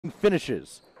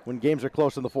finishes when games are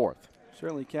close in the fourth.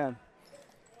 Certainly can.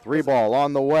 3 ball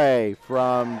on the way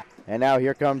from, and now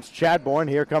here comes Chadbourne.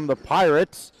 Here come the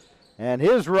Pirates. And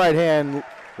his right hand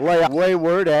layup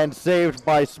wayward and saved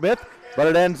by Smith, but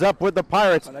it ends up with the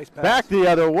Pirates nice back the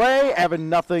other way. Having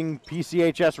nothing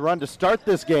PCHS run to start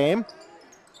this game,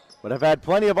 but have had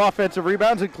plenty of offensive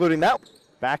rebounds, including that.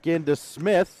 Back into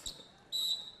Smith,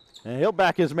 and he'll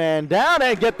back his man down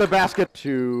and get the basket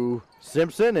to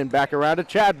Simpson, and back around to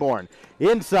Chadbourne.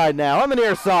 Inside now on the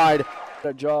near side.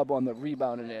 A job on the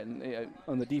rebounding end,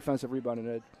 on the defensive rebounding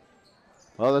end.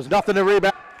 Well, there's nothing to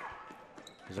rebound.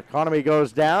 His economy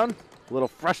goes down. A little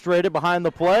frustrated behind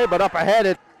the play, but up ahead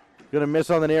it going to miss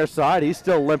on the near side. He's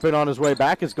still limping on his way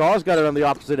back. His Gau's got it on the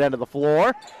opposite end of the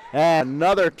floor. And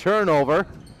another turnover.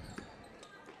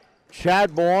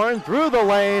 Chadbourne through the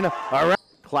lane. Around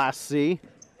Class C.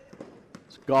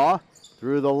 Gau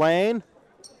through the lane.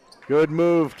 Good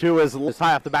move to his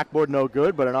high off the backboard, no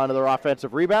good, but another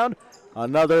offensive rebound.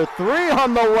 Another 3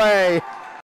 on the way.